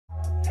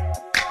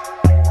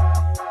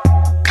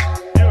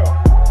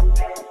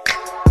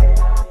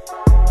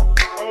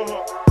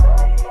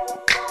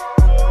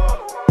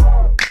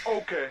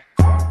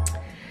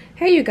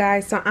Hey you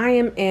guys, so I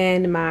am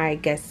in my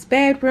guest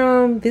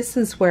bedroom. This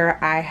is where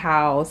I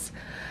house,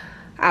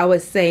 I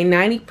would say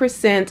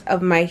 90%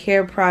 of my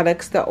hair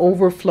products, the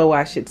overflow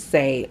I should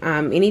say.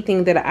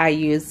 Anything that I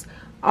use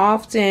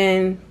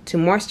often to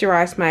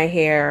moisturize my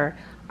hair,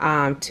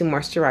 to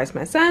moisturize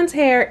my son's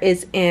hair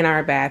is in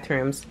our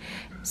bathrooms.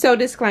 So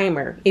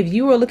disclaimer, if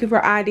you are looking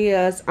for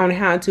ideas on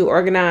how to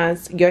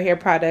organize your hair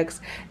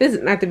products, this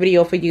is not the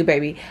video for you,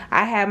 baby.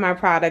 I have my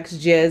products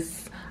just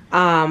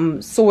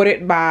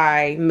sorted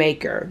by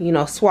maker. You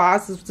know,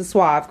 Suaves is the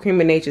Suave, Cream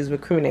of Nature is with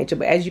Cream of Nature.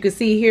 But as you can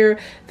see here,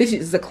 this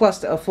is a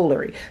cluster of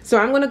foolery. So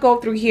I'm going to go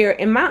through here.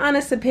 In my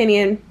honest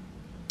opinion,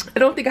 I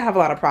don't think I have a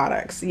lot of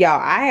products. Y'all,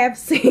 I have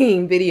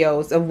seen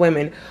videos of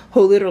women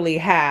who literally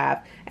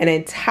have an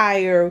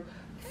entire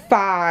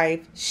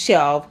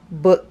 5-shelf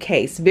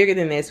bookcase, bigger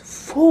than this,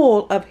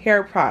 full of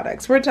hair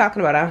products. We're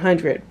talking about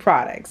 100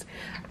 products.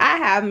 I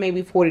have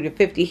maybe 40 to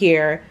 50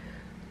 here.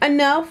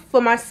 Enough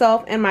for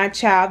myself and my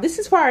child. This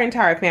is for our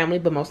entire family,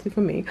 but mostly for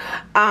me.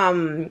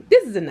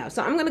 This is enough.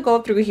 So I'm going to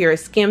go through here,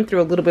 skim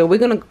through a little bit. We're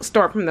going to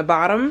start from the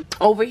bottom.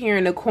 Over here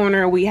in the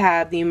corner, we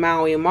have the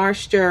Maui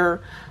Moisture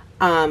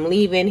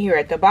leave-in here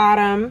at the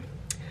bottom.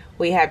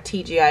 We have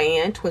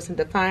TGIN, Twist and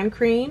Define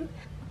Cream.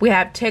 We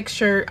have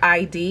Texture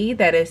ID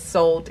that is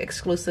sold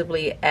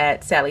exclusively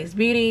at Sally's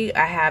Beauty.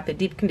 I have the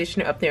deep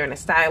conditioner up there and a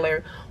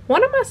styler.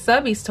 One of my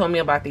subbies told me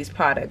about these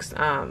products,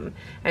 and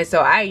so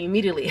I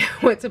immediately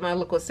went to my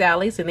local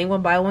Sally's and they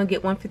went buy one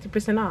get one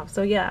 50% off.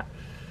 So yeah,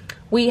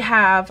 we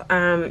have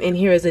and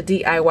here is a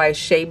DIY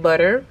shea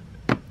butter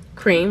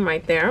cream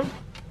right there.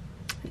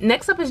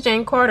 Next up is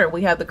Jane Carter.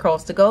 We have the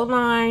Curls to Go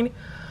line.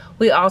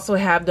 We also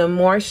have the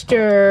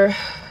Moisture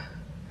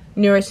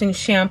Nourishing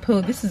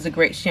Shampoo. This is a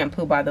great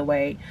shampoo, by the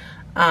way.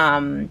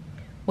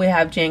 We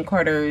have Jane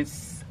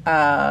Carter's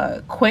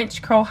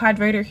Quench Curl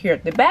Hydrator here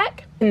at the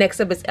back.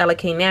 Next up is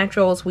LK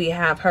Naturals. We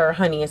have her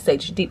Honey and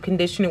Sage Deep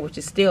Conditioner, which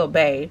is still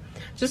bae.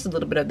 Just a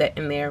little bit of that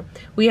in there.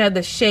 We have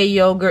the Shea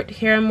Yogurt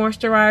Hair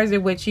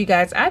Moisturizer, which you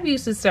guys, I've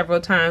used this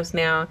several times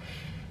now.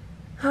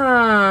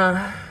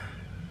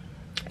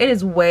 It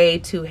is way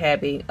too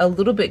heavy. A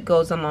little bit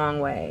goes a long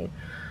way.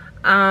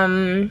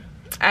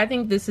 I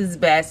think this is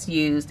best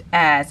used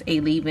as a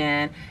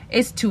leave-in.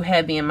 It's too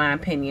heavy in my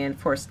opinion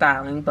for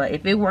styling, but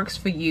if it works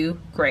for you,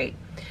 great.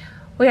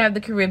 We have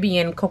the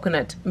Caribbean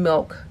Coconut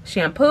Milk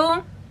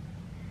Shampoo.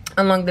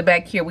 Along the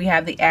back here, we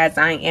have the As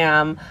I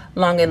Am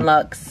Long and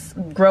Luxe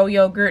Grow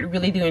Yogurt.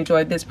 Really do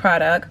enjoy this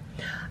product.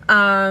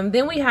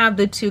 Then we have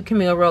the 2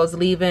 Camille Rose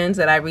leave-ins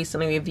that I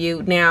recently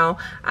reviewed. Now,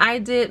 I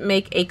did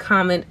make a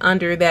comment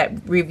under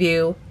that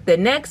review. The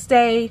next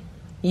day,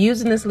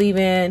 using this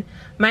leave-in,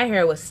 my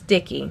hair was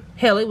sticky.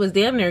 Hell, it was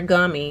damn near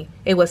gummy.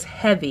 It was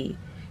heavy.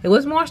 It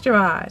was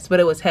moisturized, but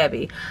it was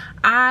heavy.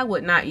 I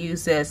would not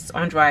use this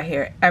on dry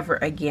hair ever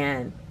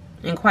again.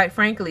 And quite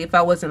frankly, if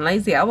I wasn't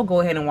lazy, I would go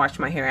ahead and wash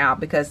my hair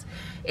out because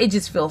it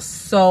just feels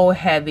so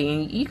heavy.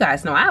 And you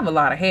guys know I have a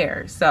lot of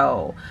hair,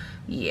 so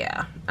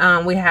yeah.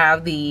 We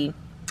have the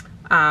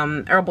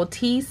Herbal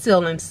Tea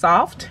Seal and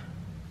Soft.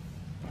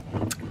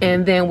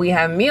 And then we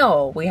have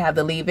Meal. We have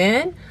the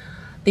leave-in,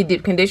 the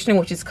deep conditioner,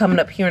 which is coming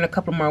up here in a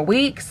couple more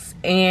weeks,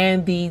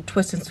 and the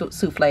Twist and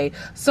Souffle.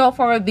 So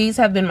far, these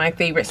have been my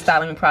favorite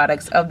styling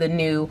products of the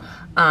new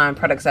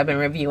products I've been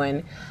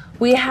reviewing.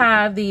 We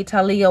have the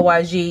Talia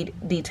Wajid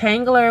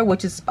Detangler,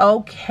 which is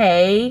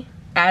okay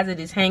as a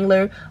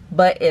detangler,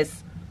 but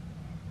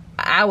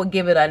I would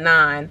give it a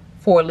 9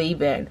 for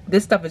leave-in.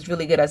 This stuff is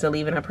really good as a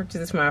leave-in. I purchased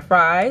this for my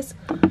fries.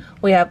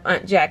 We have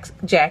Aunt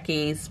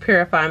Jackie's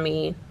Purify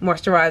Me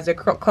Moisturizer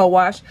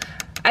Co-Wash.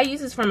 I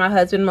use this for my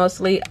husband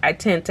mostly. I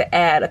tend to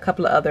add a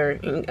couple of other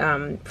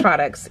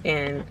products,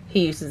 and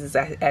he uses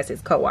this as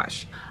his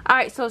co-wash.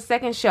 Alright, so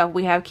second shelf,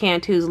 we have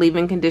Cantu's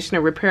Leave-In Conditioner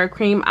Repair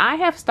Cream. I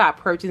have stopped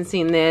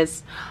purchasing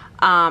this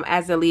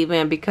as a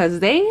leave-in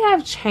because they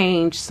have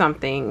changed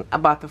something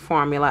about the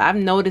formula. I've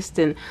been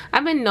noticing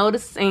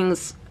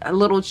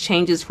little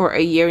changes for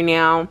a year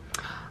now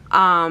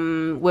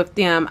with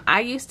them.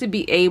 I used to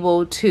be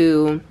able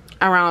to,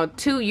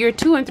 around year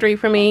 2 and 3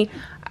 for me,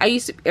 I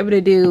used to be able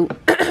to do,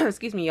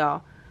 excuse me,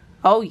 y'all.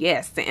 Oh,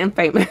 yes, the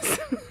infamous.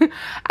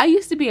 I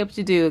used to be able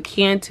to do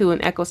Cantu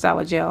and Eco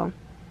Styler Gel.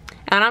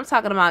 And I'm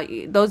talking about,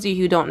 those of you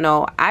who don't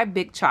know, I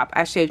big chop.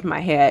 I shaved my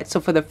head. So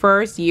for the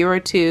first year or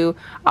 2,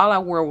 all I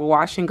wore were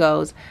wash and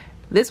goes.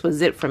 This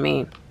was it for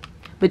me.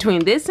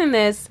 Between this and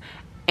this,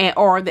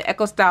 or the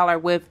Eco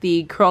Styler with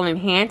the Curl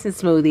Enhancing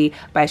Smoothie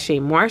by Shea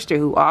Moisture,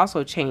 who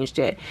also changed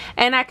it.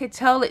 And I could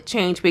tell it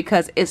changed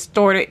because it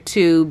started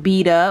to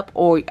bead up,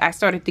 or I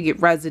started to get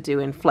residue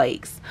and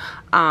flakes.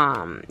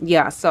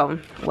 Yeah, so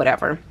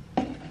whatever.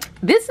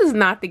 This is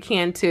not the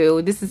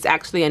Cantu. This is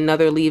actually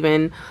another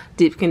leave-in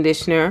deep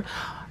conditioner.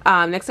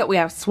 Next up we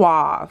have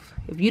Suave.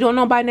 If you don't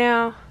know by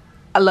now,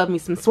 I love me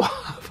some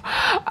Suave.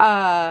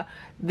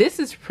 This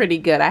is pretty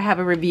good. I have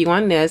a review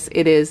on this.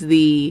 It is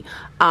the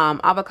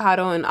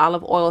avocado and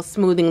olive oil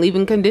smoothing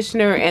leave-in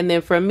conditioner. And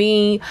then for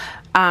me,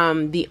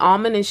 the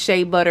almond and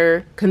shea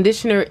butter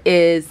conditioner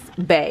is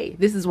Bay.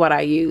 This is what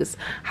I use.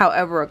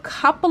 However, a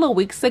couple of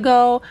weeks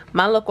ago,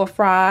 my local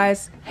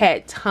Fry's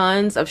had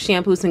tons of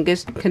shampoos and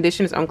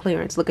conditioners on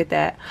clearance. Look at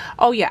that.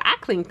 Oh yeah, I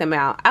cleaned them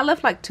out. I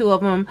left like 2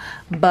 of them,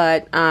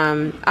 but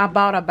I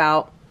bought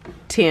about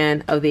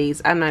 10 of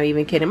these. I'm not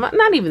even kidding.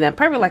 Not even that,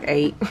 probably like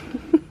 8.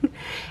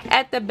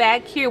 At the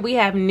back here, we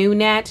have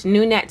Nunat.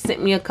 Nunat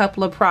sent me a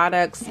couple of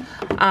products.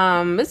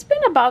 It's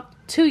been about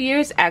 2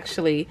 years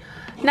actually.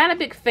 Not a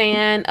big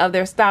fan of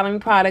their styling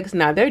products.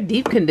 Now, their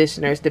deep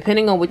conditioners,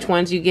 depending on which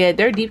ones you get,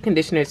 their deep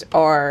conditioners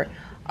are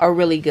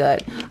really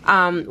good.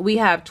 We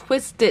have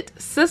Twisted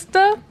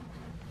Sister.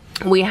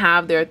 We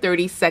have their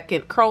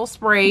 30-second curl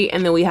spray,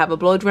 and then we have a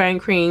blow drying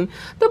cream.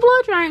 The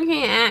blow drying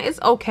cream is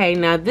okay.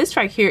 Now this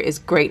right here is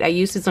great. I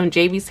used this on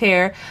JB's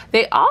hair.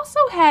 They also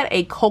had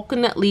a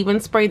coconut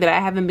leave-in spray that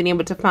I haven't been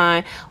able to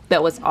find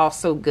that was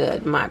also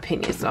good in my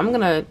opinion. So I'm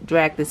gonna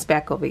drag this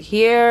back over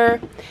here.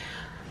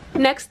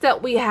 Next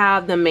up, we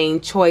have the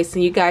Main Choice,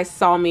 and you guys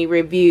saw me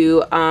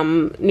review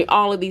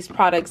all of these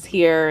products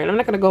here, and I'm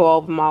not going to go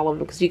over all of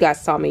them because you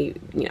guys saw me,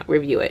 you know,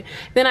 review it.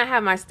 Then I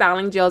have my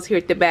styling gels here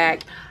at the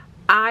back.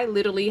 I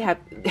literally have,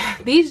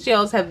 these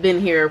gels have been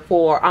here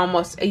for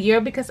almost a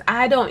year because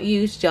I don't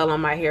use gel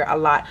on my hair a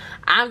lot.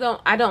 I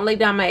don't lay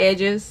down my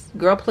edges.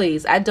 Girl,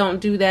 please, I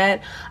don't do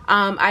that.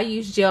 I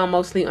use gel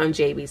mostly on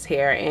JB's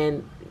hair,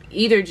 and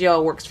either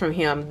gel works from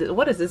him.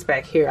 What is this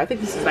back here? I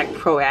think this is like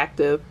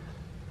Proactive.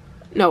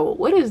 No,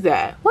 what is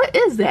that? What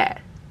is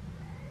that?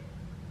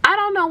 I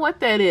don't know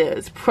what that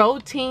is.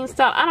 Protein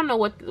style. I don't know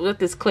what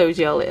this clear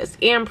gel is.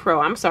 I'm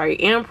sorry,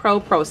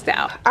 Ampro Pro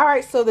Style. All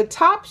right, so the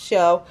top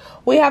shelf,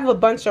 we have a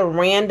bunch of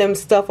random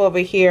stuff over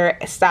here,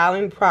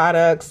 styling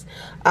products.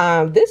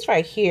 This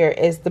right here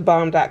is the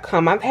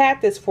Balm.com. I've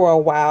had this for a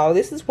while.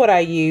 This is what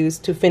I use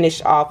to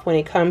finish off when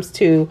it comes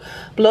to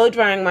blow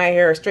drying my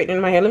hair,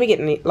 straightening my hair. Let me get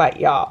in it, like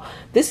y'all.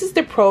 This is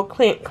the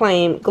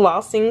Proclaim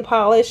Glossing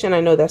Polish, and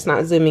I know that's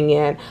not zooming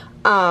in.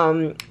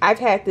 I've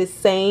had this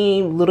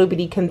same little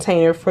bitty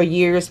container for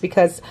years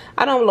because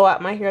I don't blow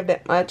out my hair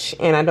that much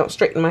and I don't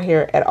straighten my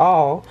hair at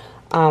all.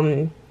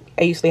 I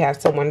usually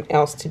have someone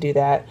else to do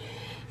that.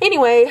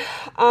 Anyway,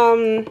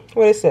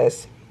 what is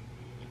this?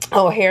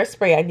 Oh,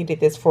 hairspray. I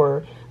needed this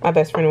for my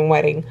best friend's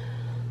wedding.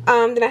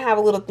 Then I have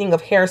a little thing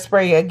of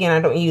hairspray. Again,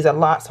 I don't use a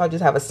lot, so I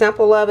just have a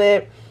sample of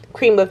it.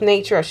 Cream of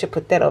Nature. I should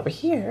put that over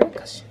here.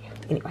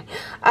 Anyway,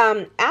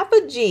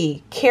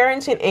 Apogee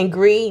Keratin and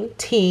Green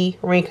Tea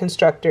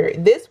Reconstructor.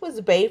 This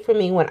was made for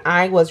me when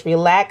I was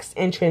relaxed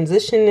and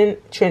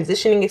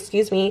transitioning,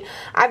 excuse me.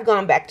 I've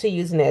gone back to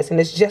using this, and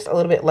it's just a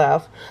little bit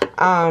left.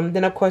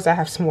 Then of course I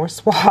have some more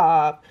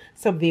Suave,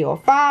 some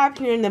VO5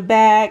 here in the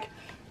back.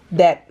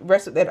 That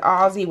rest of that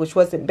Aussie, which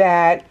wasn't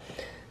bad.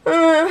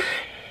 I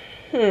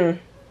don't know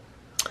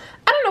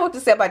what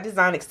to say about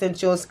Design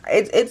Essentials.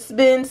 It's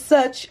been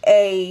such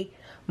a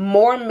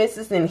more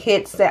misses than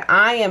hits that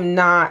I am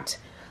not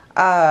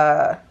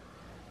I'm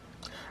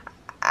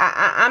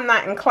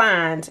not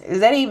inclined. Does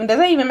that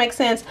even make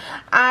sense?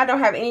 I don't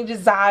have any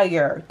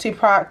desire to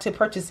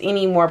purchase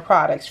any more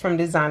products from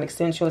Design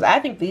Essentials. I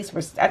think this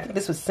was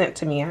sent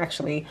to me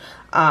actually.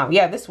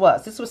 Yeah, this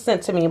was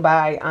sent to me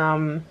by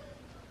I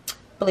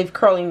believe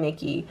Curly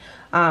Nikki.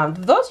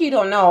 Those of you who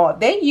don't know,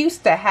 they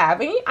used to have,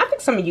 and I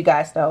think some of you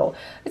guys know,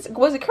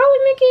 was it Curly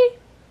Nikki?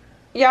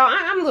 Y'all,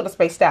 I'm a little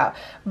spaced out,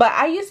 but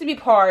I used to be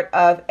part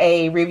of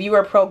a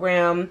reviewer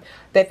program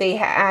that they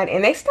had,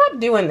 and they stopped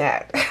doing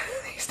that.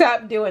 They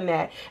stopped doing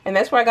that, and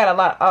that's where I got a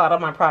lot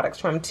of my products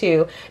from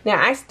too. Now,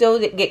 I still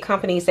get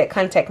companies that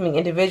contact me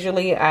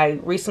individually. I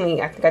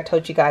think I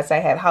told you guys I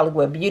had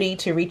Hollywood Beauty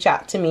to reach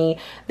out to me.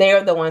 They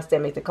are the ones that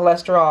make the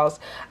cholesterols.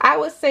 I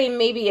would say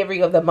maybe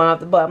every other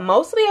month, but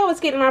mostly I was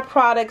getting my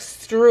products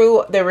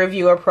through the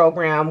reviewer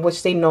program,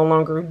 which they no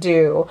longer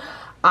do.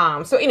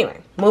 So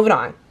anyway, moving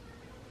on.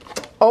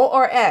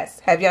 ORS,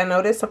 have y'all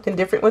noticed something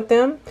different with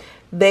them?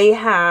 They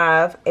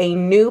have a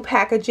new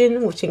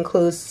packaging which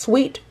includes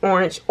sweet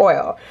orange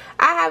oil.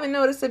 I haven't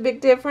noticed a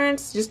big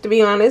difference, just to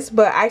be honest,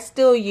 but I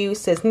still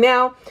use this.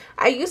 Now,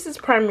 I use this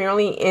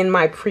primarily in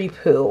my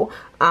pre-poo.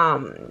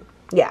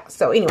 Yeah,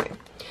 so anyway,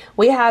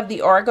 we have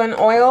the Argan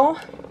Oil,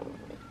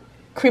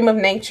 Cream of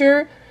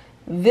Nature.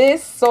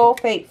 This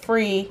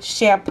sulfate-free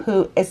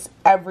shampoo is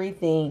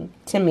everything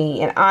to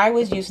me, and I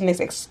was using this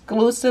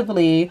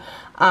exclusively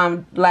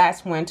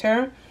last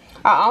winter.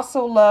 I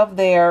also love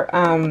their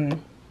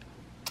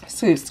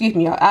excuse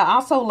me, I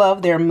also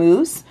love their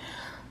mousse.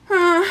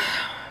 The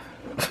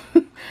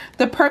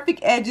Perfect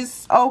Edge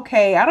is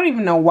okay. I don't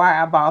even know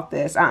why I bought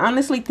this. I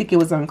honestly think it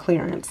was on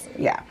clearance.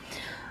 Yeah.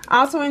 I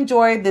also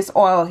enjoyed this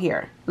oil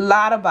here.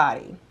 Lot of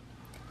body.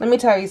 Let me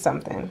tell you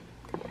something.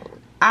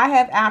 I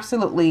have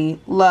absolutely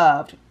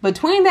loved,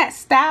 between that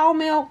Style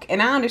Milk,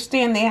 and I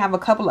understand they have a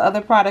couple of other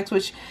products,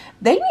 which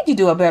they need to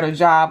do a better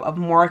job of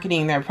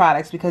marketing their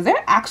products because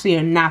they're actually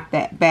not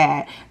that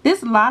bad.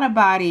 This Lot of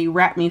Body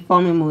Wrap Me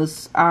Foaming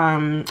Mousse,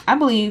 I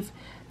believe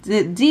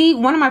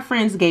One of my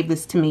friends gave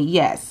this to me.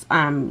 Yes,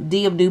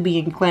 D of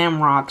Doobie and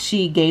Glam Rock.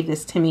 She gave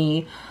this to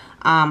me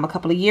a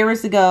couple of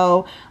years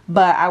ago.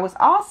 But I was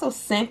also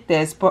sent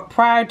this, but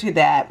prior to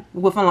that,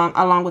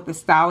 along with the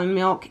styling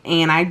milk,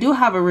 and I do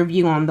have a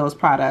review on those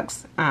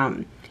products.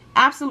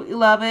 Absolutely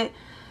love it.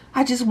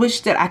 I just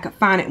wish that I could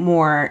find it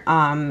more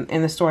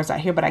in the stores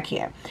out here, but I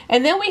can't.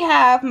 And then we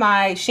have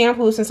my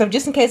shampoos and stuff,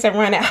 just in case I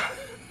run out.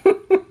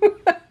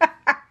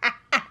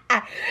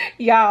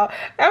 Y'all,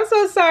 I'm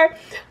so sorry.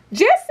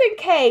 Just in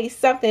case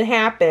something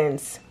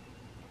happens,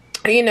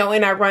 you know,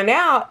 and I run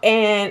out,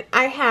 and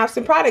I have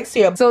some products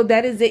here. So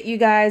that is it, you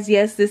guys.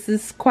 Yes, this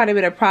is quite a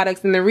bit of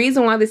products, and the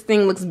reason why this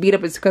thing looks beat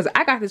up is because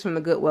I got this from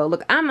the Goodwill.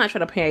 Look, I'm not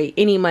trying to pay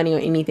any money or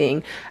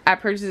anything. I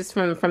purchased this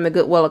from the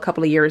Goodwill a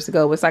couple of years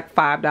ago. It was like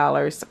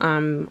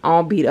 $5,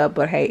 all beat up,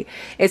 but hey,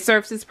 it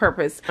serves its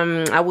purpose.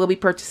 I will be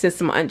purchasing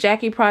some Aunt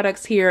Jackie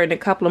products here in a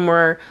couple of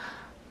more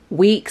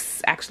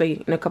weeks,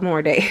 actually in a couple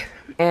more days.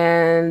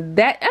 And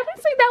that, I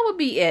would say that would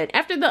be it.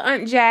 After the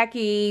Aunt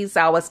Jackie's,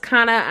 I was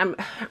I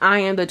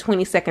am the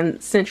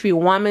 22nd Century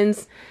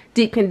Woman's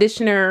deep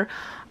conditioner.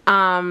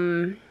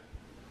 And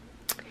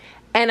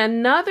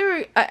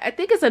another, I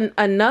think it's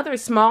another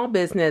small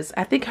business.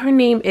 I think her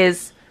name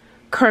is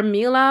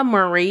Carmilla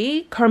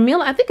Marie.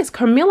 I think it's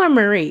Carmilla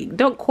Marie.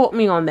 Don't quote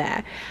me on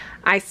that.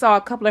 I saw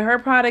a couple of her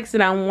products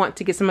and I want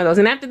to get some of those.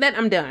 And after that,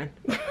 I'm done.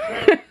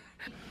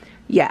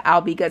 Yeah,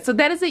 I'll be good. So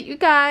that is it, you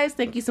guys.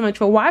 Thank you so much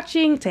for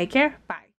watching. Take care. Bye.